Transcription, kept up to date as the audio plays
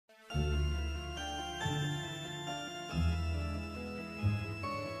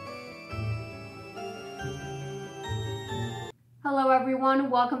Hello everyone,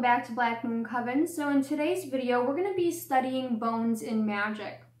 welcome back to Black Moon Coven. So in today's video, we're going to be studying bones in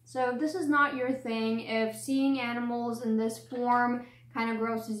magic. So if this is not your thing, if seeing animals in this form kind of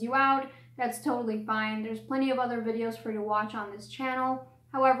grosses you out, that's totally fine. There's plenty of other videos for you to watch on this channel.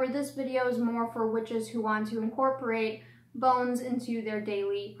 However, this video is more for witches who want to incorporate bones into their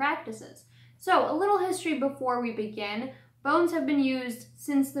daily practices. So a little history before we begin. Bones have been used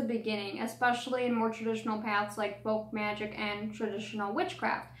since the beginning, especially in more traditional paths like folk magic and traditional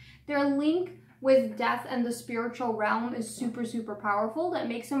witchcraft. Their link with death and the spiritual realm is super powerful. That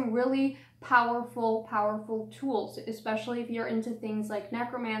makes them really powerful tools, especially if you're into things like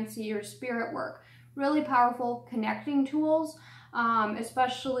necromancy or spirit work. Really powerful connecting tools,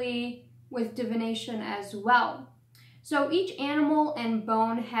 especially with divination as well. So each animal and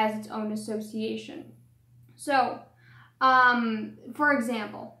bone has its own association. So, for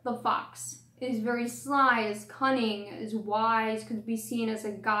example, the fox is very sly, is cunning, is wise, could be seen as a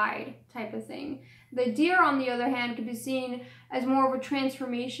guide type of thing. The deer, on the other hand, could be seen as more of a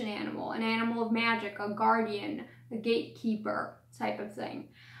transformation animal, an animal of magic, a guardian, a gatekeeper type of thing.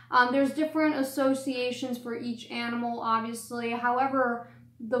 There's different associations for each animal, obviously. However,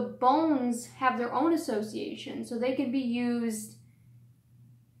 the bones have their own association, so they could be used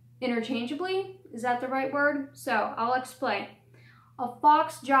interchangeably. Is that the right word? So I'll explain. A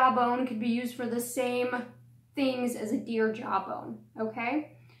fox jawbone could be used for the same things as a deer jawbone,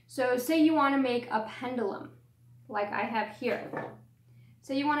 okay? So say you want to make a pendulum, like I have here.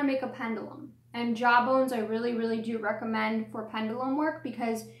 Say you want to make a pendulum. And jawbones I really do recommend for pendulum work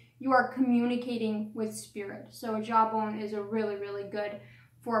because you are communicating with spirit. So a jawbone is a really good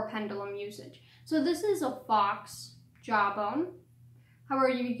for pendulum usage. So this is a fox jawbone. However,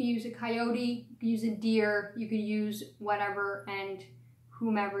 you could use a coyote, you could use a deer, you could use whatever and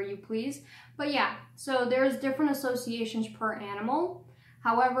whomever you please. But yeah, so there's different associations per animal.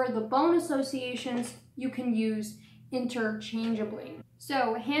 However, the bone associations you can use interchangeably.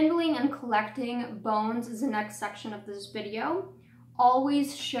 So handling and collecting bones is the next section of this video.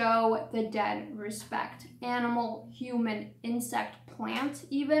 Always show the dead respect. Animal, human, insect, plant,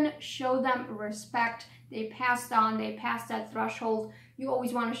 even show them respect. They passed on, they passed that threshold. You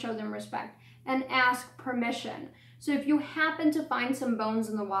always want to show them respect and ask permission. So if you happen to find some bones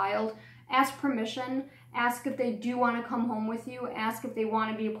in the wild, ask permission, ask if they do want to come home with you, ask if they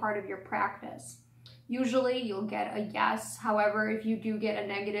want to be a part of your practice. Usually you'll get a yes. However, if you do get a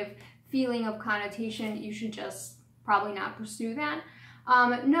negative feeling of connotation, you should just probably not pursue that.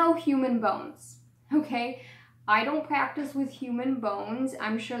 No human bones, okay? I don't practice with human bones.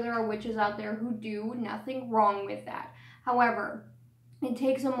 I'm sure there are witches out there who do. Nothing wrong with that. However, it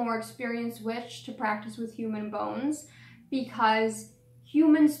takes a more experienced witch to practice with human bones because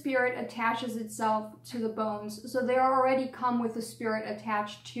human spirit attaches itself to the bones. So they already come with a spirit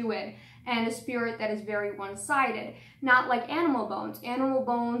attached to it and a spirit that is very one-sided. Not like animal bones. Animal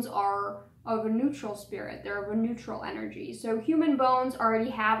bones are of a neutral spirit. They're of a neutral energy. So human bones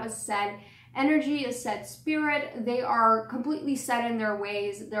already have a set energy, a set spirit. They are completely set in their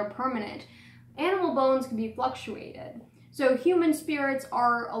ways. They're permanent. Animal bones can be fluctuated. So human spirits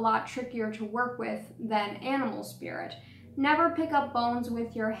are a lot trickier to work with than animal spirit. Never pick up bones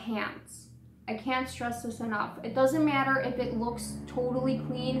with your hands. I can't stress this enough. It doesn't matter if it looks totally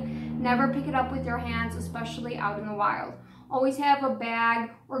clean. Never pick it up with your hands, especially out in the wild. Always have a bag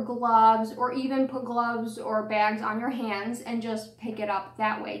or gloves, or even put gloves or bags on your hands and just pick it up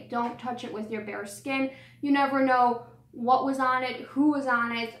that way. Don't touch it with your bare skin. You never know what was on it, who was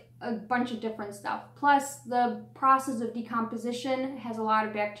on it, a bunch of different stuff. Plus, the process of decomposition has a lot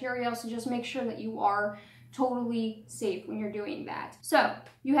of bacteria, so just make sure that you are totally safe when you're doing that. So,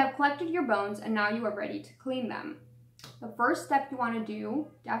 you have collected your bones and now you are ready to clean them. The first step you want to do,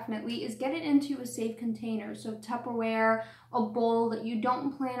 definitely, is get it into a safe container. So Tupperware, a bowl that you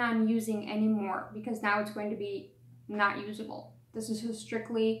don't plan on using anymore because now it's going to be not usable. This is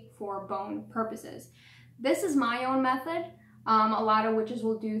strictly for bone purposes. This is my own method. A lot of witches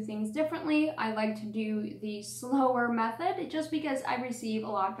will do things differently. I like to do the slower method just because I receive a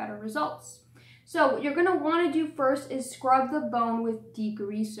lot better results. So what you're going to want to do first is scrub the bone with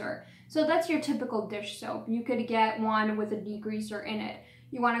degreaser. So that's your typical dish soap. You could get one with a degreaser in it.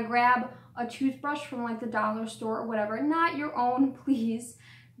 You want to grab a toothbrush from like the dollar store or whatever. Not your own, please.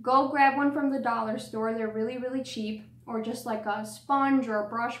 Go grab one from the dollar store. They're really cheap. Or just like a sponge or a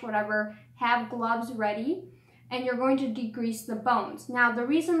brush, whatever. Have gloves ready. And you're going to degrease the bones. Now, the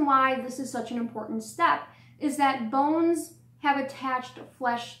reason why this is such an important step is that bones have attached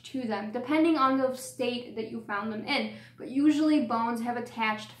flesh to them, depending on the state that you found them in. But usually bones have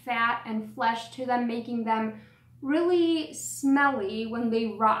attached fat and flesh to them, making them really smelly when they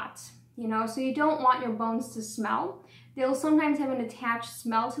rot, you know, so you don't want your bones to smell. They'll sometimes have an attached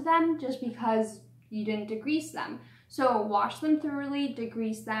smell to them just because you didn't degrease them. So wash them thoroughly,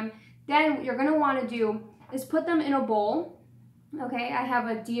 degrease them. Then what you're gonna wanna do is put them in a bowl. Okay, I have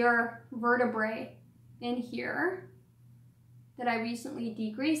a deer vertebrae in here that I recently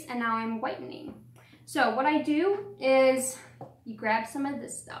degreased, and now I'm whitening. So what I do is you grab some of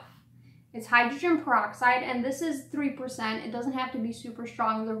this stuff. It's hydrogen peroxide, and this is 3%. It doesn't have to be super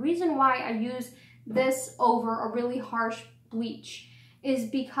strong. The reason why I use this over a really harsh bleach is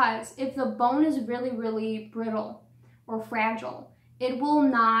because if the bone is really, really brittle or fragile, it will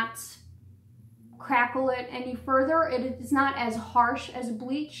not crackle it any further. It is not as harsh as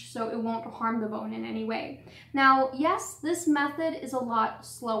bleach, so it won't harm the bone in any way. Now, yes, this method is a lot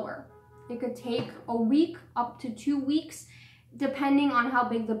slower. It could take a week up to 2 weeks, depending on how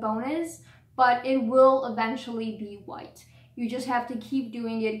big the bone is, but it will eventually be white. You just have to keep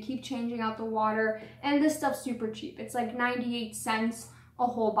doing it, keep changing out the water, and this stuff's super cheap. It's like 98 cents a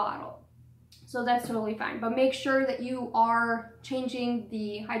whole bottle. So that's totally fine, but make sure that you are changing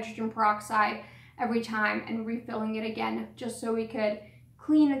the hydrogen peroxide every time and refilling it again, just so it could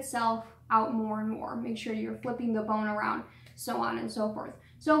clean itself out more and more. Make sure you're flipping the bone around, so on and so forth.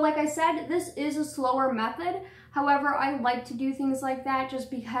 So like I said, this is a slower method. However, I like to do things like that just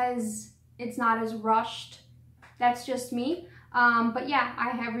because it's not as rushed. That's just me. But yeah, I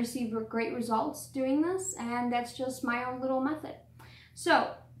have received great results doing this, and that's just my own little method.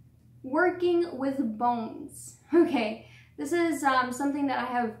 So, working with bones. Okay, this is something that I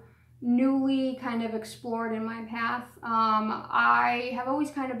have newly kind of explored in my path. I have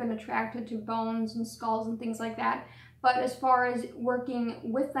always kind of been attracted to bones and skulls and things like that, but as far as working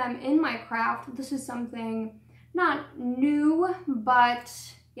with them in my craft, this is something not new, but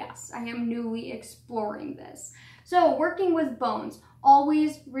yes, I am newly exploring this. So working with bones,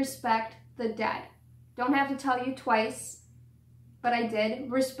 always respect the dead. Don't have to tell you twice, but I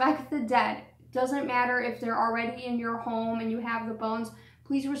did. Respect the dead. Doesn't matter if they're already in your home and you have the bones.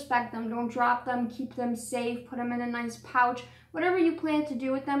 Please respect them. Don't drop them. Keep them safe. Put them in a nice pouch. Whatever you plan to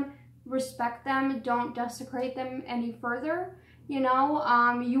do with them, respect them. Don't desecrate them any further. You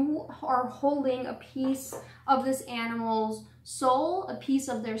know, you are holding a piece of this animal's soul, a piece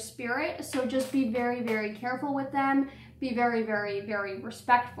of their spirit. So just be very, very careful with them. Be very, very, very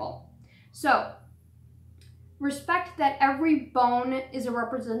respectful. So respect that every bone is a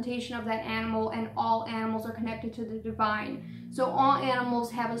representation of that animal, and all animals are connected to the divine. So all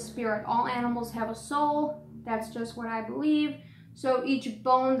animals have a spirit. All animals have a soul. That's just what I believe. So each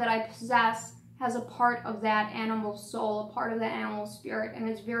bone that I possess has a part of that animal's soul, a part of that animal's spirit, and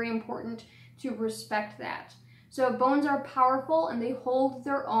it's very important to respect that. So bones are powerful and they hold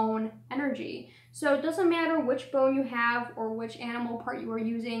their own energy. So it doesn't matter which bone you have or which animal part you are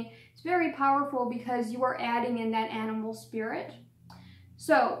using. It's very powerful because you are adding in that animal spirit.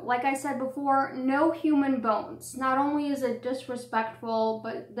 So, like I said before, no human bones. Not only is it disrespectful,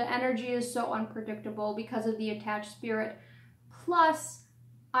 but the energy is so unpredictable because of the attached spirit. Plus,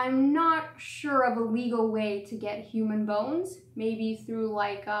 I'm not sure of a legal way to get human bones. Maybe through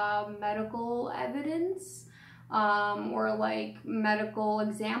like medical evidence or like medical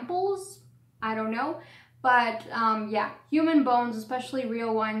examples. I don't know. But yeah, human bones, especially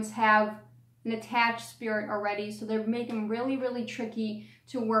real ones, have an attached spirit already, so they make them really, really tricky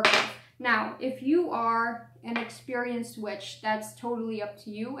to work with. Now, if you are an experienced witch, that's totally up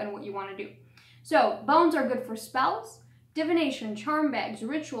to you and what you want to do. So, bones are good for spells, divination, charm bags,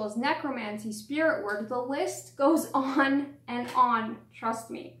 rituals, necromancy, spirit work. The list goes on and on,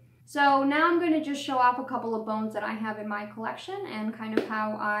 trust me. So now I'm going to just show off a couple of bones that I have in my collection and kind of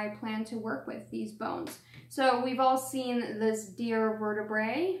how I plan to work with these bones. So we've all seen this deer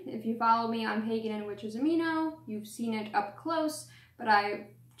vertebrae. If you follow me on Pagan and Witches Amino, you've seen it up close, but I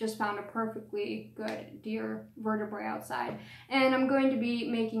just found a perfectly good deer vertebrae outside. And I'm going to be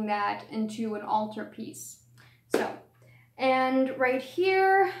making that into an altar piece. So, and right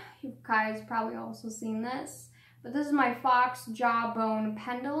here, you guys probably also seen this, but this is my fox jawbone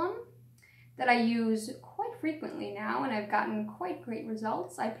pendulum that I use quite frequently now, and I've gotten quite great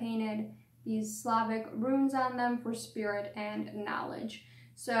results. I painted these Slavic runes on them for spirit and knowledge.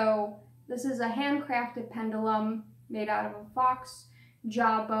 So this is a handcrafted pendulum made out of a fox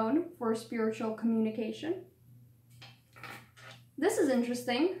jawbone for spiritual communication. This is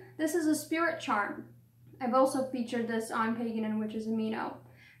interesting. This is a spirit charm. I've also featured this on Pagan and Witches Amino.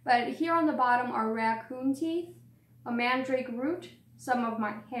 But here on the bottom are raccoon teeth, a mandrake root, some of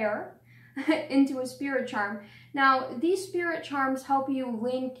my hair, into a spirit charm. Now, these spirit charms help you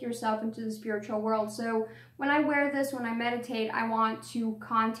link yourself into the spiritual world. So when I wear this, when I meditate, I want to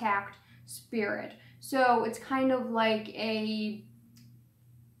contact spirit. So it's kind of like a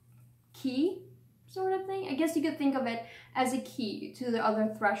key sort of thing. I guess you could think of it as a key to the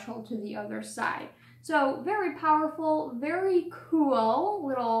other threshold, to the other side. So very powerful, very cool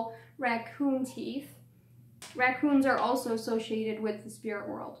little raccoon teeth. Raccoons are also associated with the spirit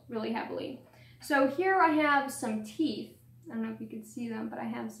world really heavily. So here I have some teeth. I don't know if you can see them, but I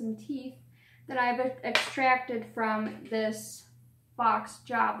have some teeth that I've extracted from this fox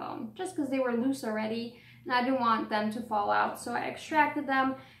jawbone, just because they were loose already and I didn't want them to fall out. So I extracted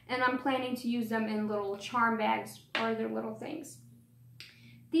them, and I'm planning to use them in little charm bags or other little things.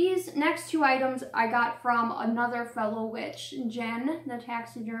 These next two items I got from another fellow witch, Jen, the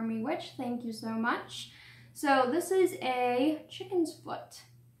taxidermy witch. Thank you so much. So this is a chicken's foot,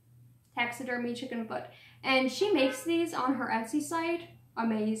 taxidermy chicken foot. And she makes these on her Etsy site.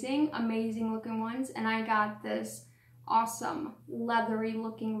 Amazing, amazing looking ones. And I got this awesome leathery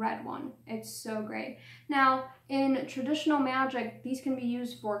looking red one. It's so great. Now, in traditional magic, these can be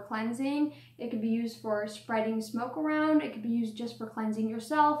used for cleansing. It can be used for spreading smoke around. It could be used just for cleansing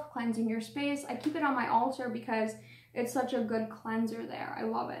yourself, cleansing your space. I keep it on my altar because it's such a good cleanser there. I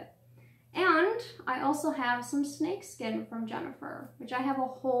love it. And I also have some snake skin from Jennifer, which I have a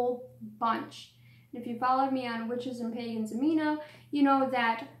whole bunch. And if you followed me on Witches and Pagans Amino, you know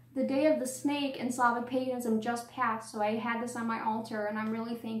that the day of the snake in Slavic paganism just passed, so I had this on my altar, and I'm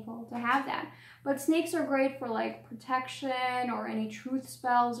really thankful to have that. But snakes are great for like protection or any truth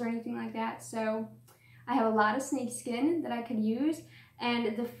spells or anything like that, so I have a lot of snake skin that I could use,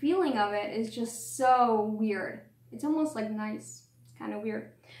 and the feeling of it is just so weird. It's almost like nice. It's kind of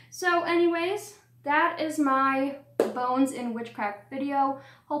weird. So anyways, that is my bones in witchcraft video.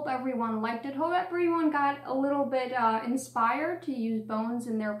 Hope everyone liked it. Hope everyone got a little bit inspired to use bones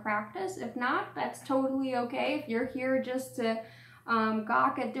in their practice. If not, that's totally okay. If you're here just to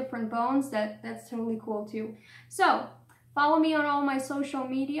gawk at different bones, that's totally cool too. So follow me on all my social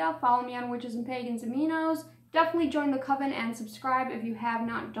media. Follow me on Witches and Pagans Aminos. Definitely join the coven and subscribe if you have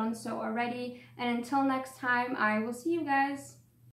not done so already. And until next time, I will see you guys.